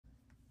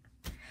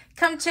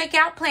Come check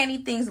out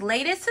Planything's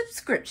latest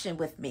subscription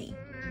with me.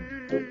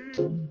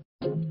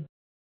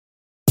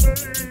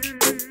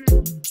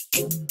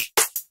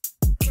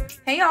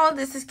 Hey y'all,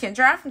 this is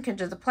Kendra from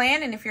Kendra the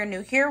Plan, and if you're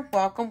new here,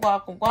 welcome,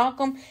 welcome,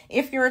 welcome.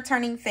 If you're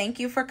returning, thank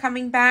you for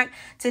coming back.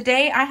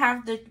 Today I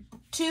have the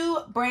two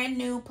brand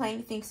new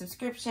Plaything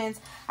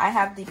subscriptions. I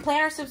have the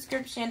planner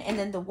subscription and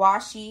then the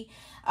washi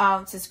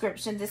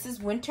subscription. This is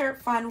Winter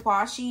Fun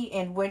Washi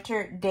and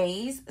Winter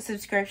Days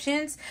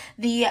subscriptions.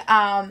 The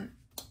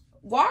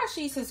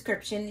washi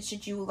subscription,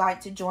 should you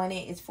like to join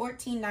it, is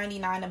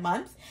 $14.99 a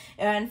month,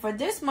 and for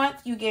this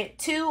month you get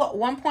two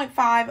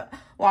 1.5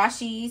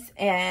 washis,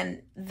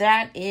 and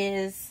that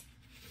is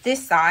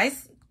this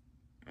size,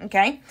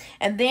 okay,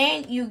 and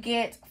then you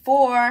get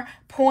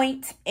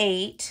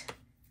 4.8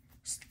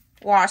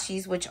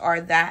 washis, which are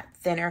that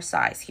thinner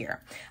size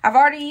here. I've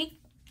already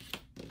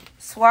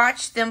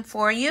swatched them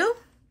for you.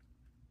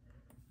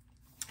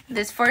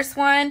 This first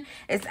one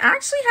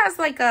actually has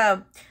like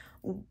a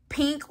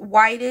pink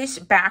whitish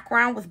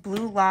background with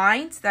blue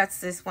lines.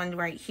 That's this one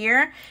right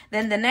here.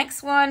 Then the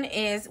next one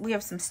is, we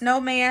have some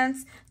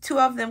snowmans, two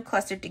of them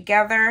clustered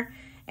together,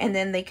 and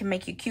then they can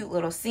make you a cute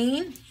little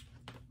scene.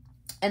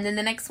 And then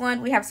the next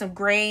one, we have some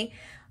gray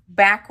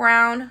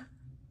background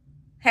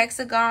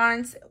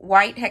hexagons,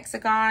 white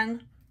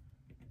hexagon.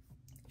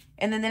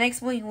 And then the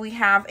next one, we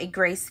have a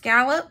gray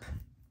scallop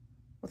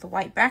with a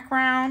white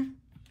background.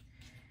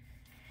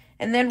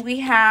 And then we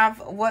have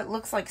what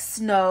looks like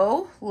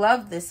snow.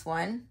 Love this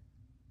one.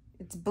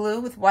 It's blue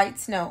with white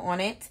snow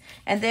on it.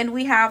 And then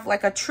we have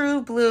like a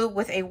true blue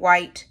with a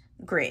white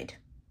grid.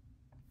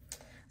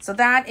 So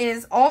that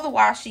is all the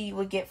washi you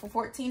would get for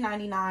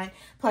 $14.99.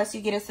 Plus you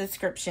get a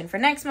subscription for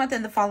next month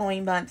and the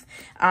following month.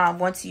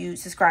 Once you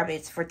subscribe,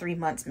 it's for 3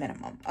 months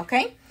minimum.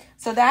 Okay.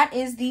 So that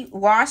is the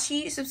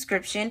washi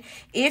subscription.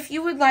 If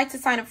you would like to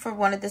sign up for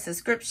one of the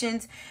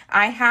subscriptions,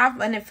 I have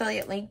an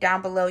affiliate link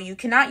down below. You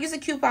cannot use a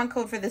coupon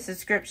code for the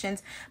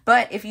subscriptions,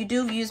 but if you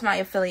do use my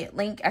affiliate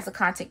link as a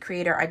content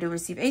creator, I do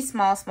receive a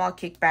small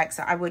kickback,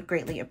 so I would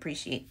greatly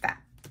appreciate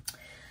that.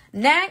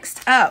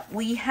 Next up,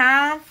 we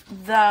have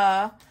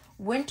the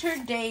Winter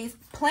Days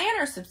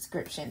Planner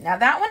subscription. Now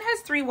that one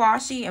has 3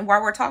 washi, and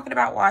while we're talking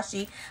about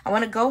washi, I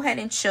want to go ahead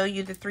and show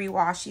you the 3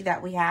 washi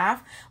that we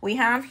have. We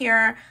have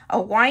here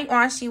a white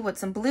washi with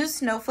some blue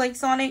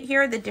snowflakes on it.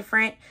 Here are the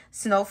different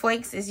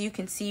snowflakes, as you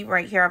can see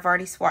right here. I've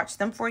already swatched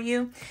them for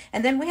you.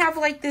 And then we have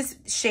like this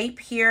shape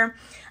here.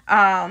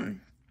 I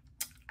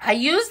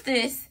used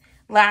this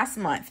last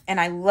month and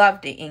I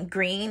loved it in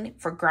green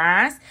for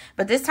grass,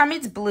 but this time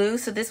it's blue,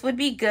 so this would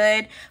be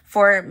good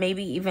for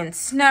maybe even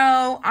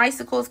snow,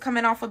 icicles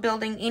coming off a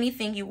building,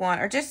 anything you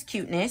want, or just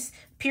cuteness,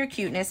 pure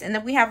cuteness. And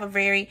then we have a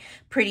very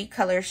pretty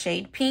color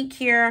shade pink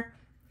here.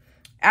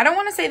 I don't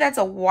want to say that's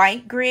a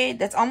white grid,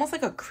 that's almost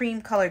like a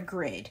cream colored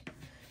grid.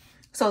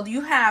 So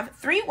you have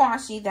 3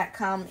 washi that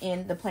come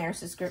in the planner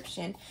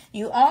subscription.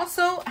 You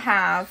also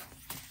have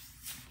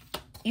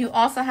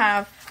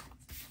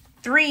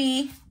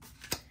 3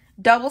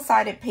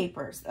 double-sided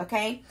papers,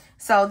 okay?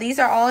 So these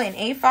are all in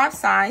A5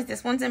 size.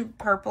 This one's in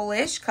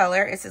purplish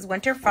color. It says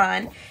Winter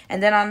Fun.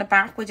 And then on the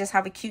back, we just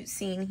have a cute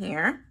scene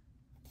here.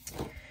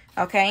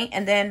 Okay,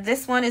 and then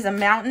this one is a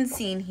mountain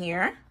scene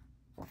here.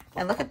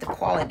 And look at the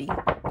quality.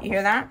 You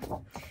hear that?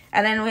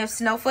 And then we have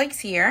snowflakes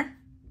here.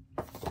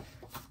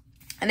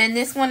 And then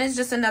this one is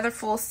just another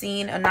full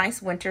scene, a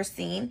nice winter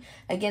scene.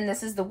 Again,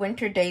 this is the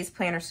Winter Days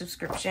Planner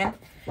subscription.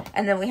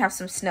 And then we have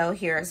some snow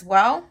here as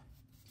well.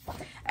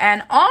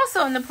 And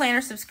also in the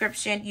planner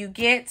subscription, you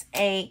get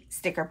a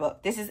sticker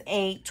book. This is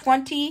a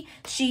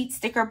 20-sheet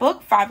sticker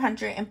book,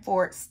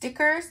 504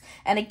 stickers.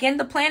 And again,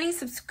 the planner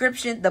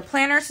subscription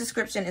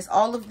is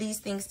all of these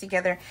things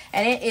together,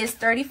 and it is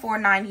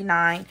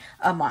 $34.99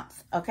 a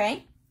month,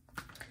 okay?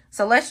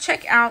 So let's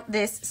check out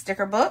this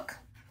sticker book.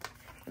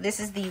 This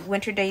is the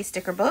Winter Days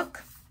sticker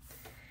book,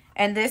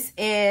 and this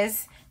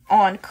is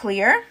on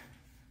clear.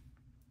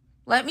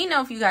 Let me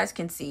know if you guys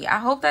can see. I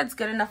hope that's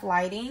good enough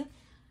lighting.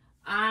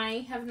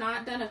 I have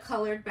not done a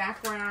colored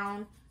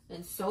background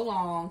in so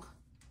long.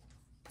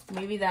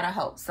 Maybe that'll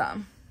help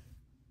some.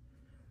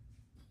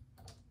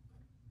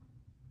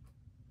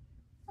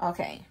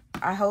 Okay,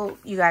 I hope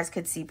you guys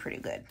could see pretty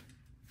good.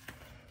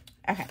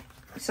 Okay,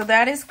 so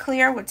that is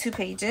clear with 2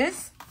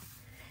 pages.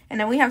 And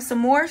then we have some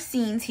more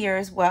scenes here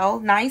as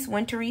well. Nice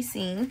wintry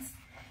scenes.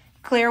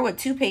 Clear with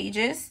 2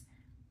 pages.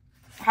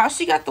 How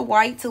she got the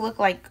white to look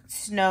like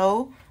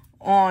snow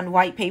on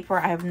white paper,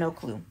 I have no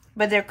clue.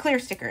 But they're clear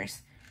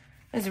stickers.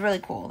 It's really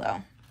cool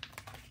though.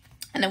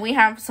 And then we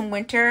have some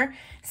winter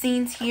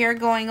scenes here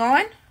going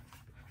on.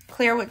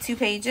 Clear with 2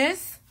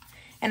 pages.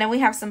 And then we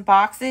have some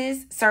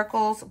boxes,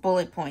 circles,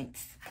 bullet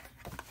points.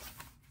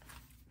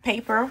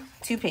 Paper,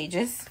 2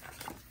 pages,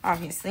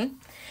 obviously.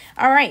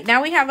 All right,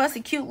 now we have us a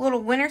cute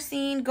little winter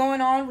scene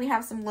going on. We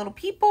have some little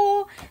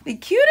people, the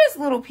cutest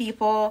little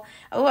people.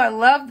 Oh, I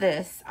love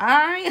this.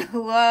 I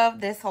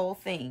love this whole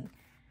thing.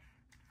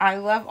 I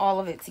love all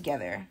of it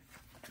together.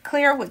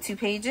 Clear with 2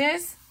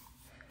 pages.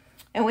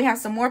 And we have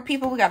some more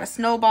people. We got a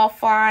snowball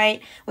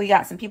fight. We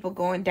got some people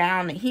going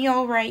down the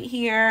hill right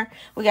here.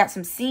 We got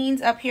some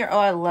scenes up here. Oh,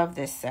 I love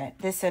this set.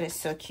 This set is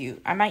so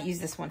cute. I might use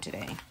this one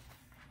today.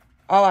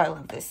 Oh, I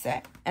love this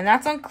set. And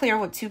that's on clear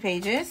with 2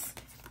 pages.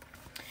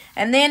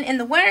 And then in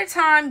the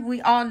wintertime,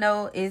 we all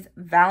know is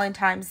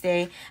Valentine's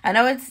Day. I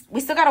know we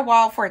still got a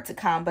while for it to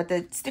come, but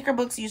the sticker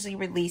books usually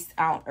released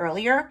out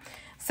earlier.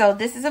 So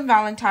this is a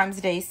Valentine's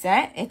Day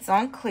set. It's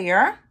on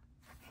clear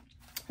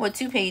with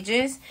 2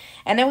 pages.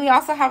 And then we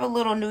also have a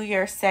little New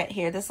Year's set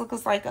here. This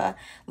looks like a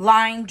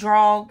line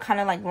draw, kind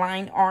of like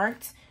line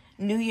art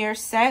New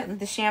Year's set.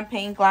 The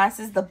champagne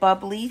glasses, the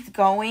bubblies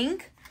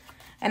going,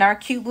 and our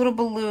cute little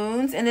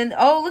balloons. And then,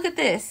 oh, look at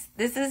this.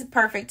 This is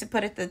perfect to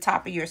put at the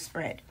top of your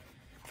spread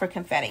for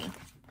confetti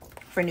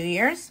for New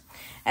Year's.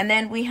 And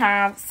then we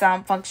have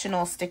some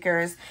functional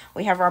stickers.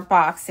 We have our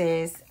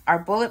boxes, our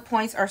bullet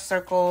points, our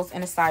circles,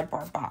 and a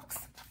sidebar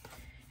box.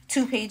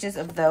 2 pages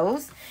of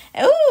those.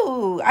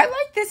 Ooh, I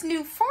like this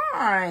new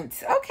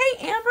font. Okay,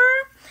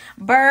 Amber.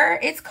 Burr,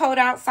 it's cold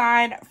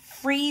outside.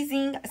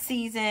 Freezing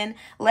season.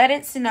 Let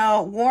it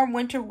snow. Warm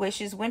winter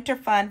wishes. Winter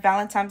fun.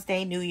 Valentine's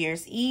Day. New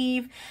Year's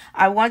Eve.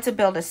 I want to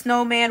build a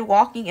snowman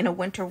walking in a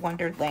winter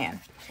wonderland.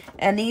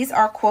 And these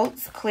are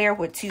quotes clear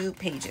with 2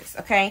 pages.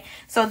 Okay.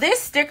 So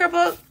this sticker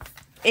book,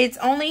 it's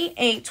only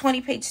a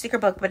 20-page sticker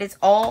book, but it's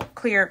all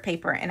clear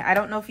paper. And I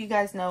don't know if you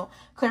guys know,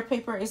 clear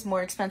paper is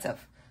more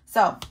expensive.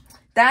 So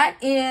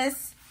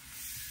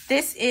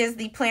this is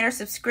the planner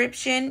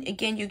subscription.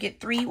 Again, you get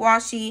 3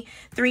 washi,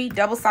 3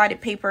 double-sided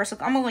paper. So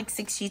almost like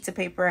 6 sheets of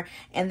paper.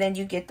 And then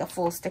you get the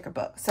full sticker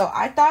book. So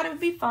I thought it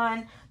would be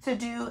fun to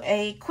do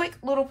a quick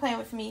little plan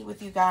with me,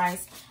 with you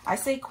guys. I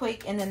say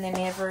quick and then they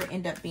never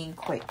end up being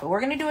quick. But we're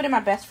going to do it in my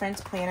best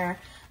friend's planner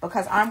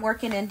because I'm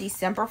working in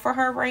December for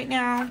her right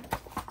now.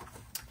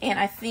 And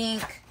I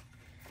think,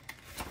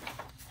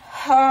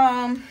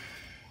 I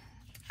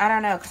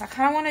don't know, because I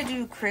kind of want to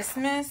do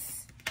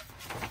Christmas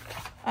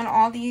on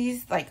all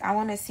these. Like, I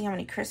want to see how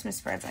many Christmas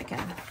spreads I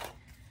can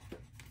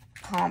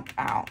pump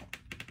out.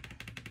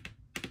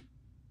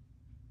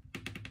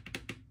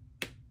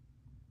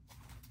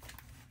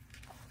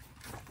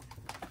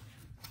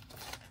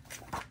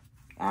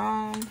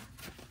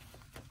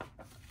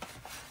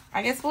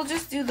 I guess we'll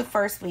just do the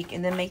first week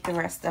and then make the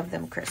rest of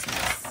them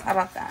Christmas. How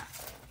about that?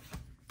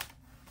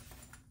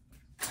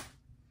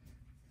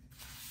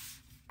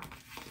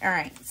 All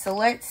right, so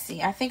let's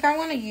see. I think I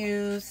want to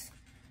use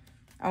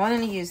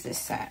this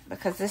set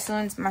because this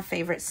one's my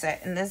favorite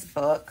set in this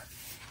book.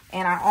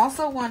 And I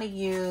also want to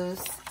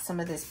use some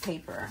of this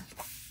paper.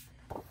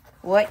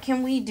 What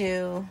can we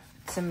do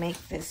to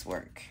make this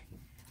work?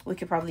 We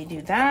could probably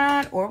do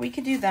that, or we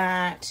could do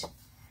that.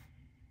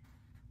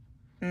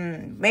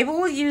 Maybe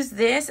we'll use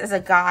this as a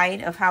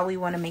guide of how we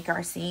want to make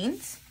our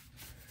scenes,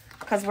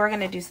 because we're going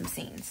to do some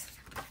scenes.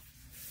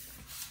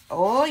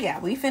 Oh, yeah,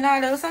 we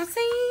finna do some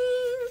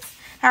scenes.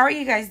 How are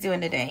you guys doing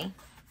today?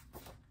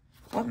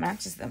 What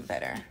matches them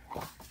better?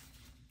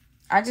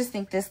 I just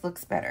think this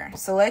looks better.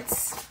 So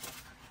let's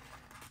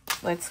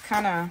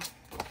kind of...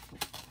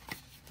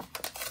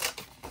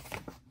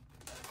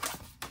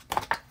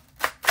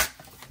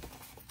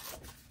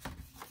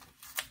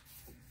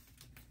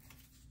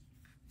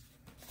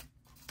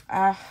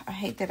 I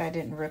hate that I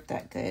didn't rip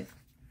that good,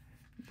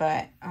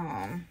 but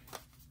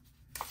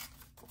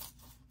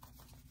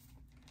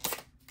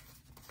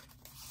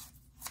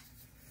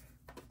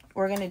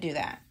we're gonna do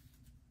that.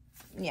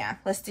 Yeah,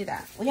 let's do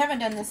that. We haven't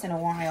done this in a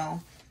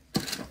while.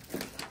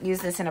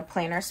 Use this in a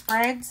planner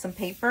spread, some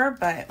paper,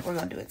 but we're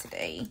gonna do it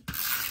today.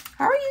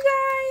 How are you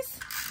guys?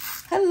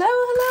 Hello,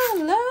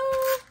 hello,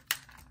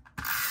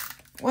 hello.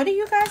 What do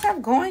you guys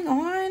have going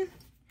on?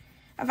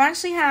 I've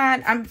actually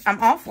had, I'm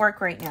off work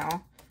right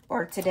now,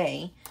 or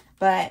today,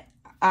 but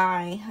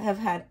I've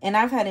had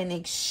an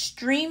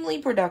extremely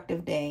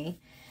productive day.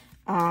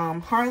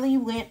 Harley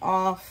went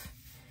off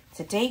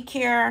to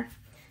daycare,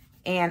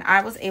 and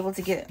I was able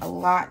to get a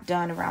lot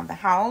done around the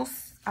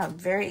house. I'm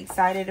very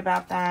excited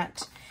about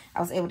that. I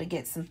was able to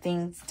get some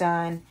things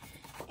done,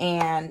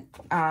 and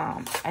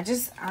I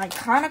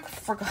kind of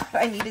forgot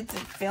I needed to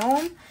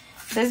film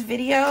this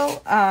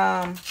video.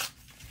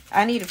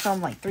 I need to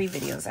film like 3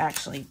 videos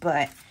actually,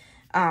 but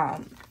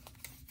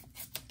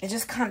it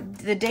just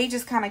the day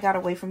just kind of got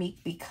away from me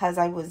because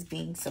I was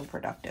being so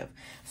productive.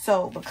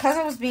 So because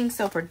I was being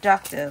so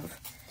productive,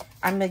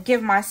 I'm gonna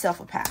give myself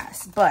a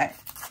pass. But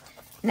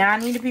now I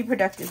need to be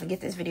productive and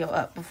get this video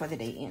up before the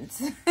day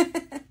ends.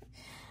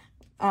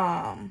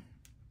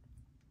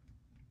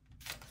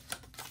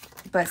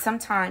 But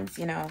sometimes,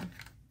 you know,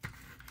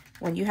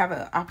 when you have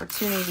an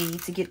opportunity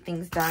to get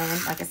things done,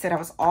 like I said, I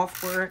was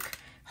off work.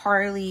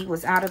 Harley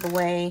was out of the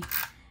way.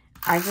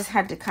 I just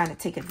had to kind of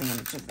take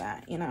advantage of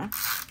that, you know.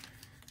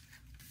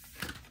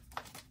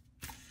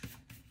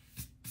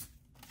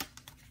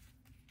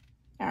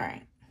 All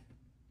right.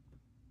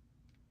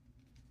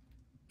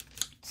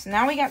 So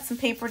now we got some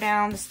paper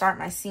down to start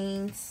my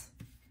scenes.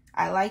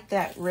 I like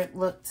that rip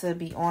look to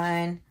be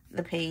on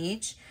the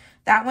page.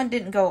 That one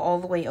didn't go all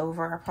the way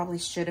over. I probably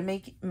should have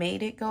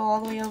made it go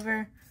all the way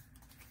over.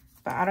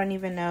 but I don't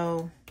even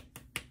know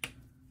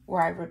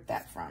where I ripped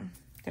that from.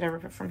 Did I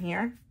rip it from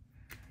here?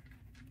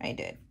 I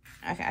did.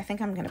 Okay, I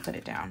think I'm gonna put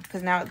it down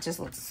because now it just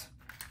looks,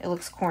 it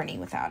looks corny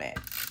without it.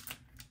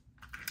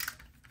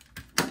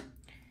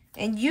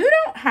 And you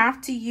don't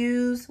have to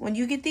use, when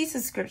you get these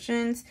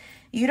subscriptions,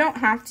 you don't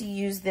have to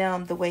use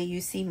them the way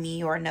you see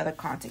me or another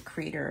content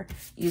creator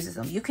uses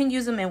them. You can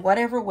use them in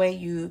whatever way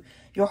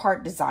your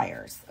heart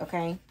desires,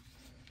 okay?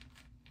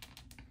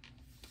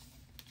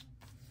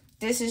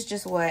 This is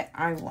just what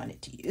I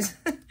wanted to use.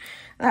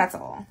 That's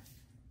all.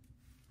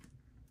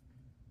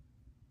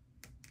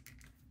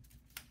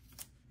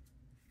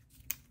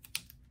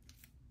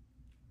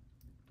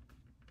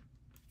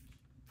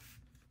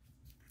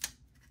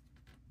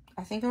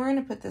 I think we're going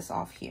to put this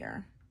off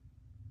here.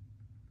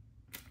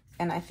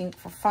 And I think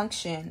for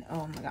function,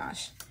 oh my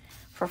gosh.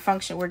 For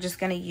function, we're just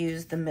going to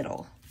use the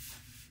middle.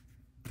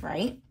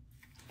 Right?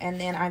 And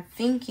then I'm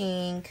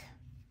thinking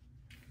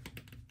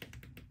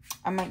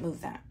I might move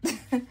that.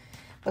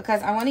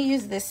 Because I want to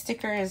use this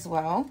sticker as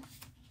well.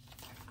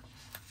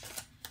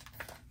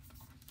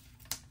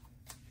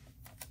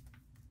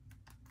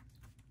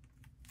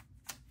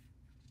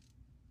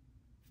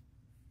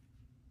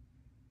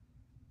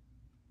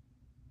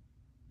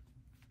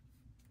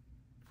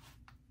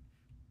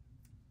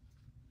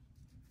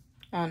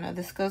 Oh no,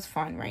 this goes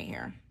fine right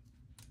here.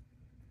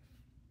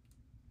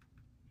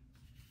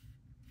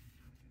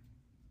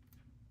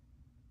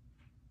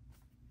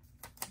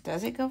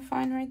 Does it go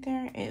fine right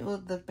there? It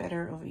would look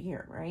better over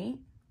here, right?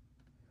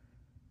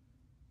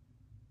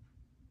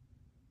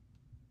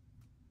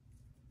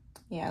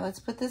 Yeah, let's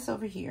put this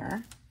over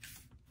here.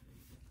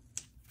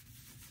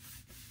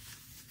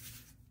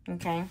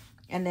 Okay,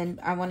 and then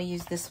I want to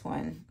use this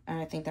one. And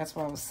I think that's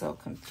why I was so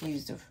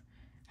confused of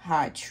how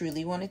I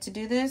truly wanted to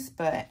do this,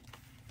 but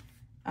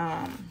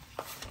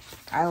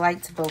I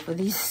liked both of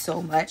these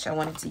so much. I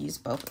wanted to use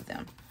both of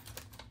them.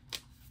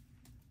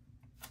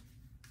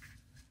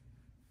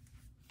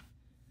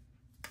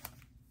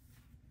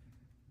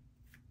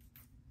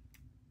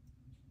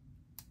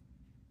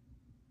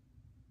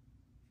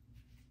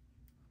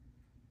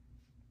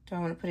 Do I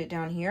want to put it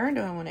down here or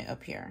do I want it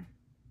up here?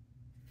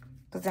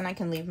 Because then I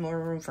can leave more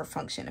room for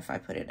function if I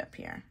put it up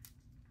here.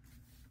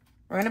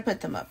 We're going to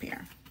put them up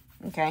here.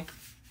 Okay.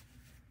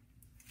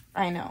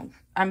 I know.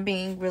 I'm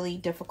being really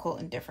difficult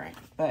and different,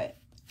 but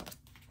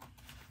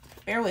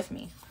bear with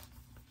me.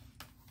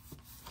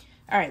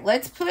 All right,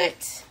 let's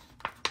put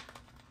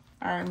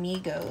our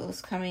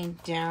amigos coming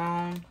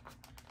down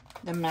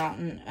the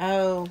mountain.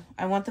 Oh,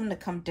 I want them to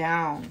come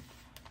down,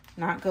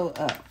 not go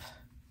up.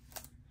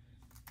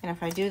 And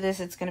if I do this,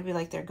 it's going to be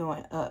like they're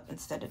going up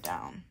instead of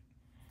down.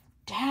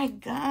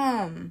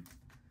 Dadgum.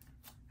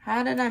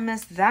 How did I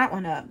mess that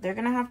one up? They're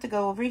going to have to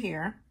go over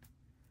here.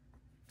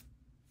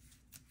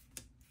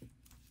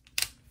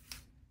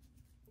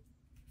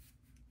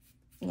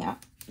 Yeah,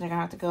 they're going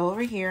to have to go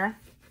over here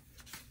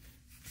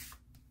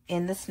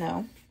in the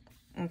snow.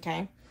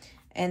 Okay.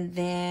 And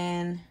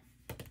then,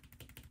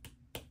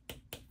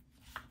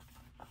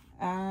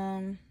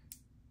 dang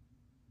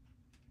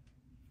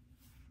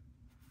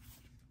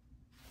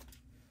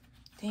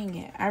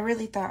it. I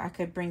really thought I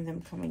could bring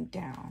them coming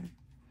down.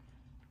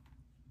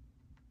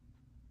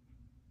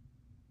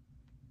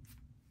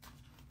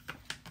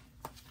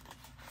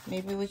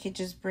 Maybe we could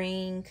just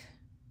bring...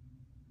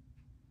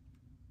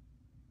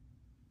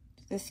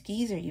 The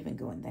skis are even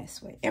going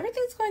this way.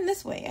 Everything's going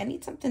this way. I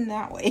need something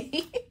that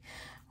way.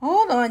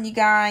 Hold on, you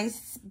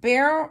guys.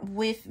 Bear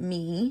with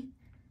me.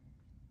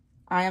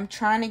 I am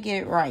trying to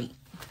get it right.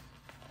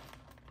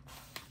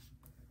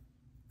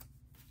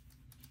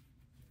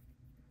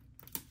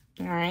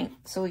 All right.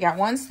 So we got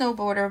one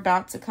snowboarder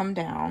about to come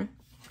down.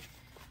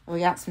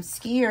 We got some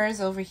skiers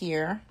over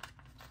here.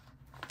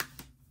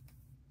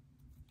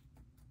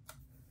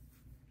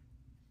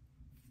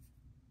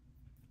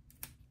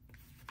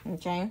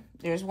 Okay,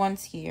 there's one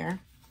skier.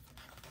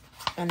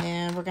 And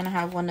then we're going to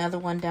have one other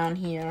one down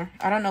here.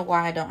 I don't know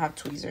why I don't have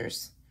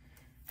tweezers.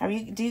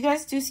 Do you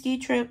guys do ski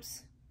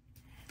trips?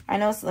 I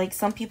know it's like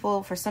some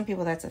people, for some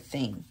people that's a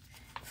thing.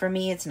 For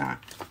me, it's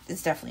not.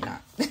 It's definitely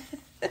not.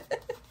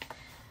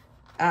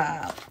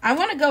 I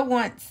want to go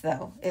once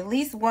though. At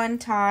least one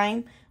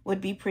time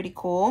would be pretty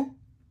cool.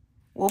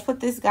 We'll put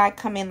this guy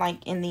coming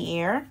like in the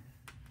air.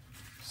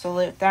 So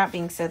with that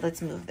being said,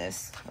 let's move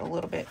this a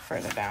little bit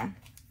further down.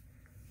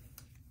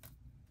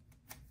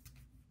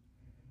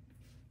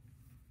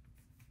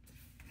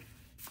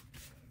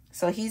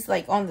 So he's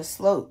like on the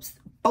slopes.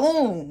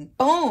 Boom,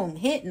 boom,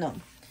 hitting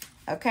them.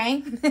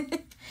 Okay?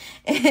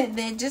 And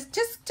then just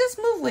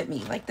move with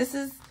me. Like this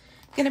is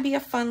going to be a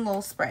fun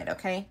little spread,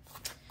 okay?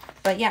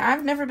 But yeah,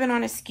 I've never been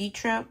on a ski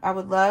trip. I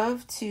would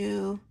love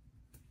to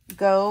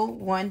go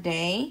one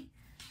day,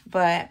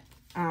 but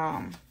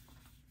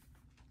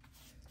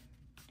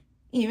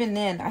even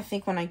then, I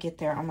think when I get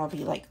there, I'm going to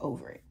be like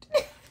over it.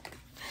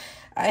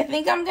 I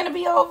think I'm going to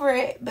be over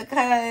it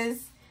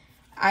because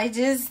I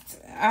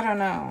don't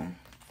know.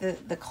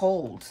 The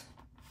cold.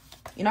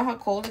 You know how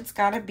cold it's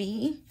got to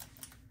be?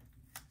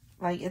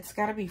 Like, it's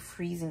got to be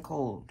freezing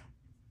cold.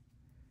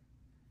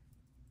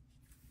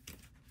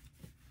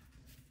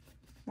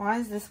 Why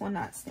is this one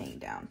not staying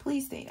down?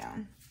 Please stay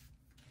down.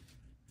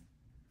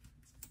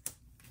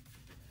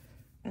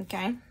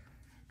 Okay.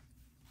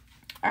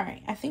 All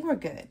right, I think we're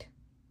good.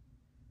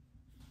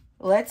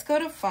 Let's go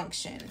to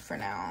function for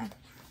now.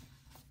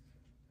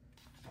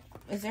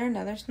 Is there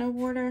another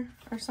snowboarder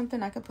or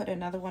something? I could put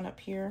another one up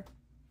here.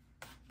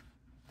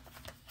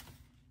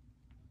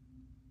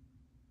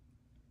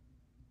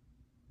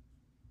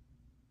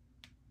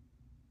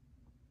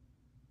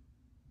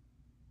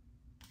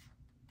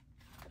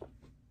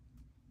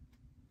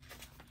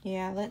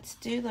 Yeah, let's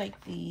do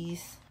like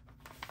these,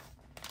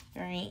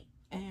 right?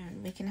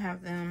 And we can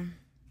have them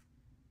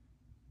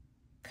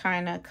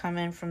kind of come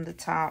in from the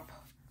top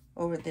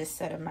over this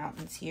set of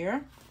mountains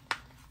here.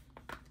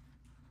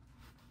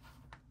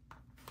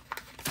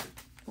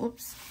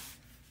 Whoops.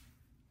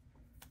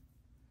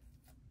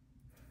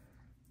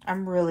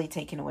 I'm really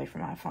taking away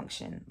from my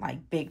function,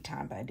 like big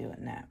time by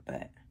doing that,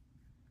 but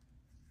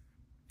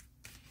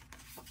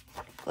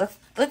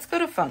let's go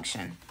to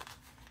function.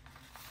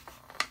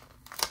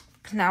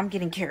 Now I'm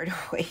getting carried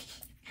away.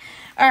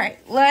 All right,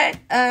 let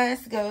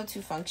us go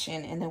to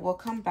function and then we'll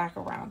come back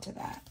around to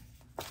that.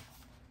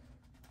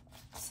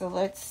 So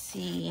let's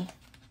see,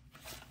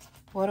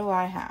 what do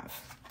I have?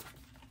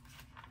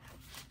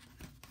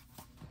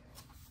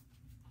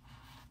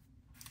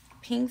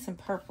 Pinks and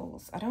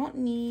purples. I don't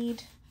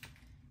need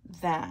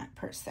that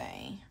per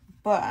se,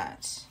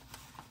 but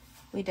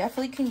we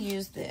definitely can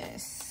use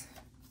this.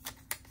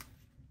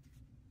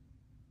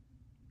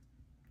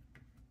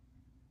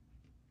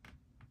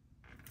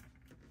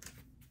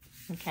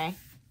 Okay,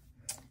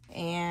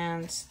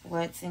 and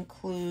let's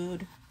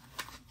include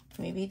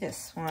maybe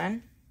this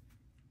one.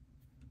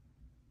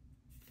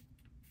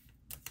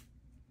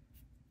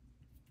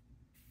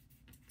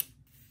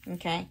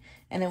 Okay,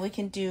 and then we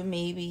can do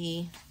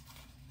maybe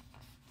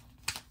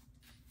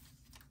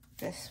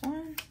this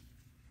one.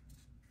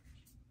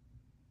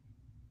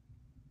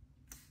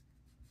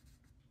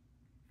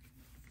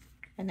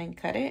 And then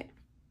cut it.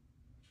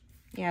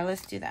 Yeah,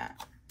 let's do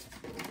that.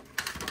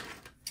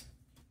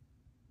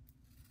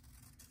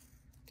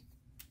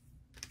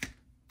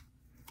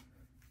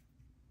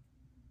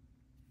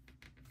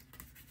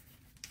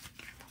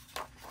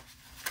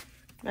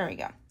 There we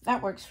go.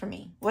 That works for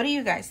me. What do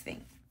you guys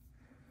think?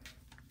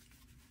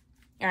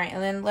 All right,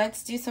 and then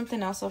let's do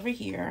something else over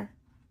here.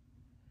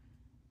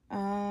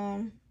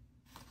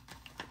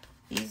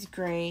 These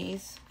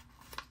grays.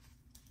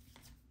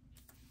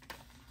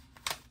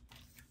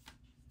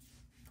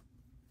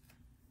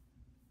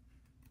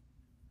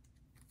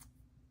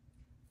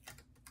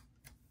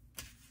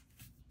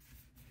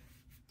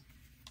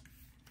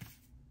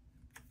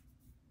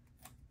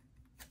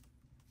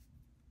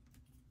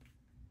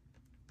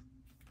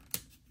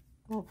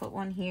 We'll put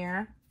one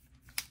here.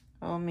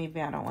 Oh,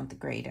 maybe I don't want the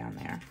gray down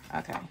there.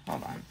 Okay,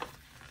 hold on.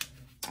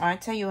 I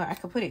tell you what, I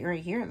could put it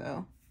right here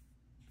though.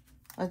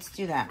 Let's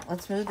do that.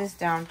 Let's move this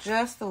down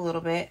just a little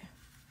bit.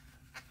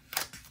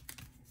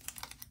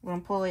 We're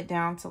gonna pull it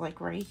down to like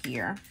right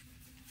here.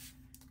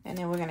 And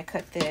then we're gonna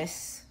cut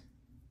this.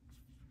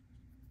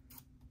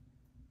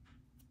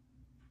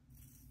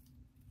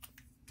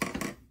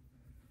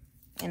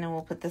 And then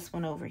we'll put this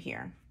one over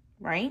here,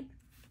 right?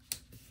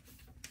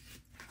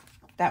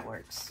 That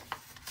works.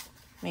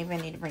 Maybe I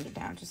need to bring it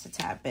down just a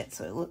tad bit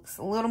so it looks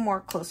a little more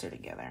closer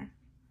together.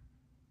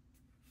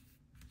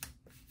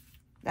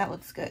 That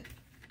looks good.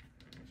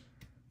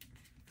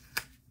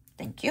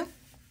 Thank you.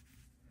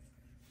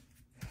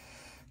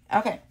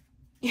 Okay.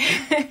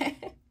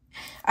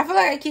 I feel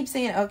like I keep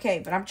saying okay,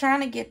 but I'm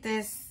trying to get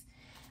this,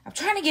 I'm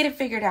trying to get it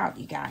figured out,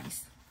 you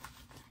guys.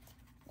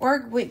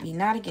 Work with me,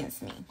 not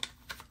against me.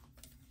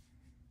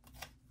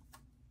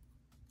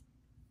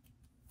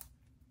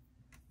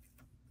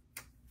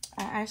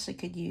 I actually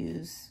could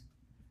use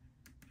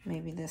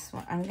maybe this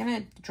one. I'm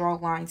going to draw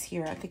lines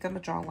here. I think I'm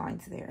going to draw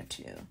lines there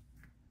too.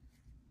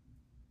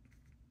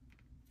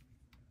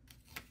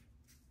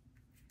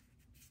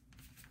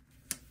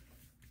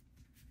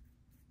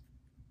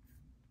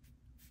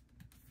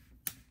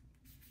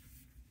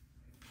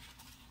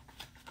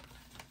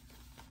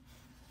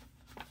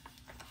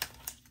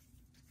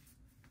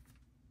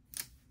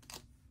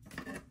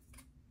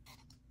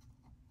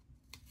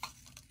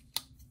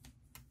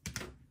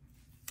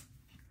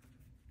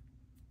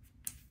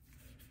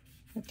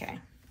 Okay.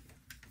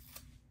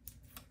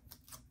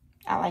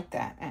 I like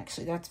that,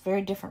 actually. That's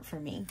very different for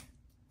me.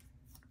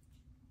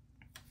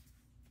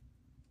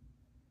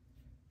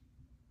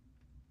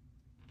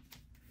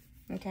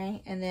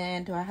 Okay, and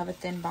then do I have a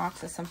thin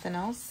box or something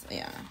else?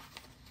 Yeah,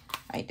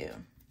 I do.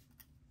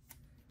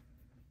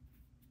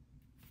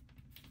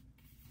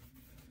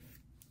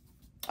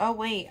 Oh,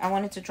 wait, I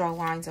wanted to draw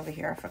lines over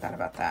here. I forgot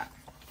about that.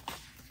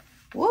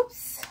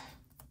 Whoops.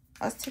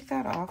 Let's take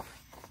that off.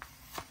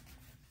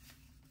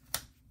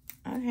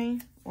 Okay,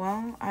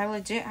 well, I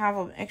legit have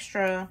an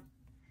extra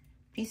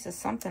piece of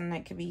something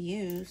that could be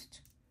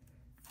used.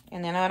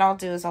 And then what I'll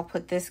do is I'll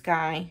put this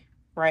guy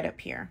right up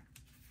here,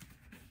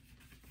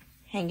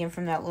 hanging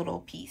from that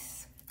little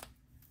piece.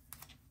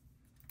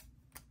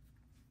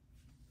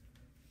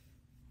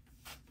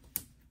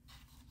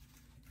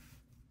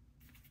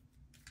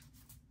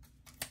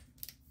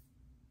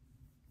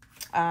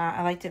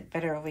 I liked it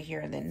better over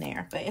here than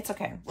there, but it's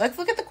okay. Let's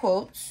look at the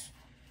quotes.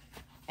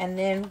 And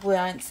then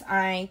once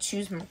I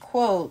choose my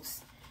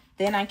quotes,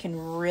 then I can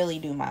really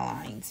do my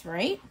lines,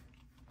 right?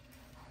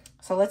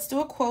 So let's do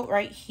a quote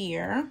right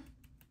here.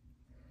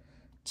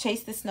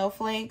 Chase the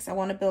snowflakes. I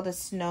want to build a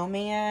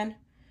snowman.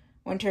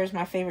 Winter is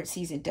my favorite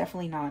season.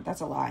 Definitely not.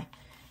 That's a lie.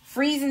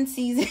 Freezing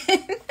season.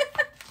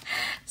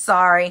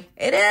 Sorry.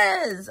 It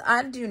is.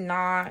 I do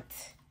not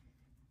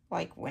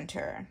like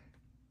winter.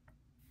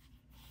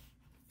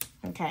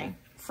 Okay.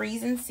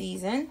 Freezing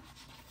season.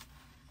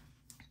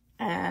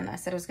 And I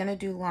said I was going to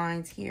do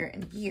lines here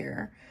and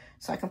here.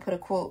 So I can put a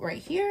quote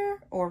right here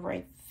or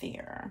right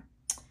there.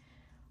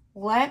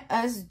 Let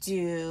us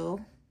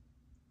do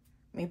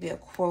maybe a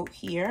quote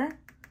here.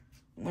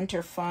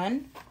 Winter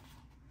fun.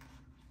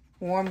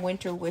 Warm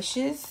winter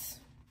wishes.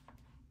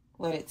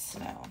 Let it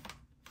snow.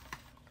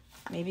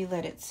 Maybe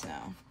let it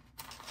snow.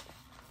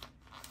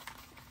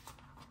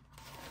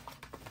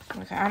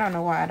 Okay, I don't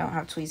know why I don't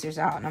have tweezers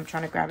out and I'm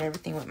trying to grab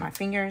everything with my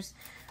fingers.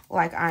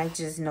 Like I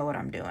just know what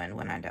I'm doing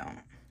when I don't.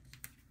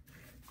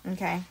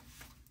 Okay,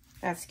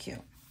 that's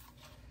cute.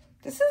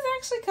 This is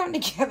actually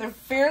coming together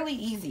fairly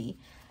easy.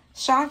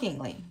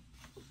 Shockingly,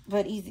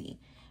 but easy.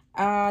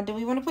 Do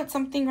we want to put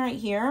something right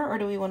here or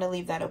do we want to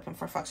leave that open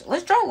for function?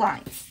 Let's draw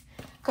lines.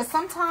 Because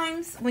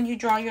sometimes when you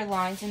draw your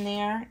lines in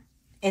there,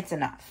 it's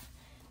enough.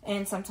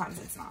 And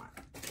sometimes it's not.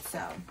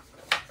 So,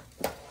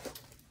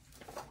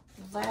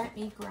 let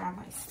me grab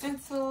my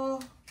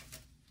stencil.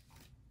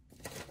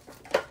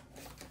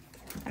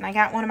 And I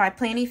got one of my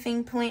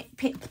Planything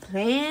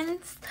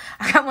pins.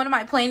 I got one of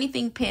my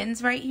Planything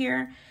pins right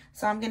here.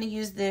 So I'm going to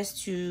use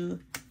this to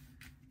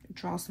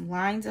draw some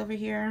lines over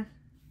here.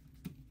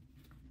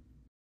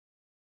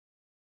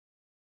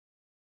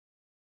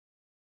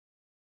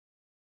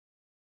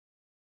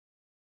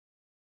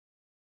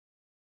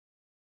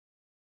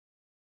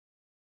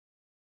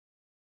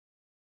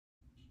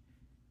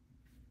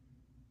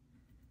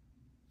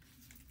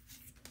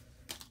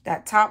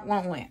 That top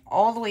one went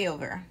all the way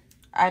over.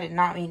 I did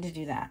not mean to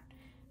do that.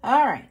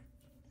 All right.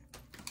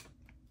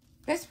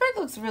 This spread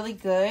looks really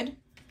good.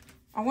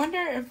 I wonder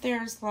if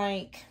there's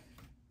like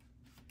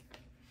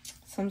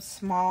some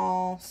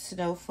small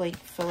snowflake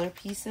filler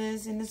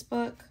pieces in this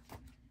book.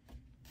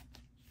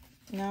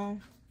 No.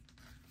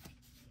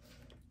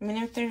 I mean,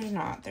 if there's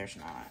not, there's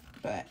not.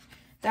 But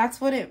that's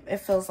what it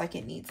feels like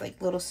it needs.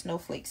 Like little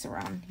snowflakes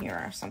around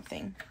here or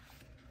something.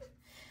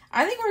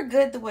 I think we're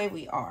good the way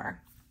we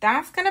are.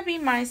 That's going to be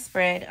my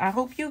spread. I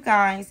hope you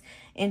guys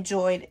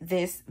enjoyed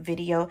this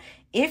video.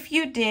 If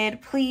you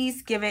did,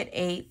 please give it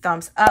a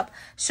thumbs up.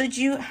 Should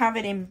you have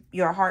it in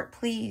your heart,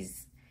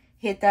 please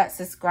hit that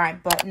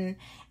subscribe button.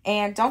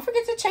 And don't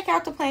forget to check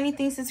out the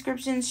Planything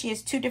subscription. She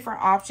has 2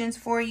 different options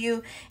for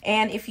you.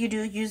 And if you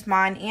do use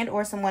mine and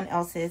or someone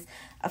else's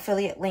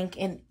affiliate link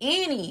in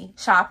any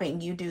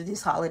shopping you do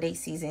this holiday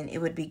season, it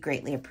would be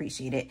greatly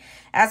appreciated.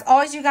 As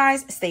always, you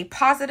guys, stay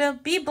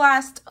positive, be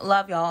blessed.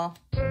 Love y'all.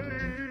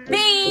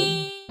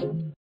 Bye.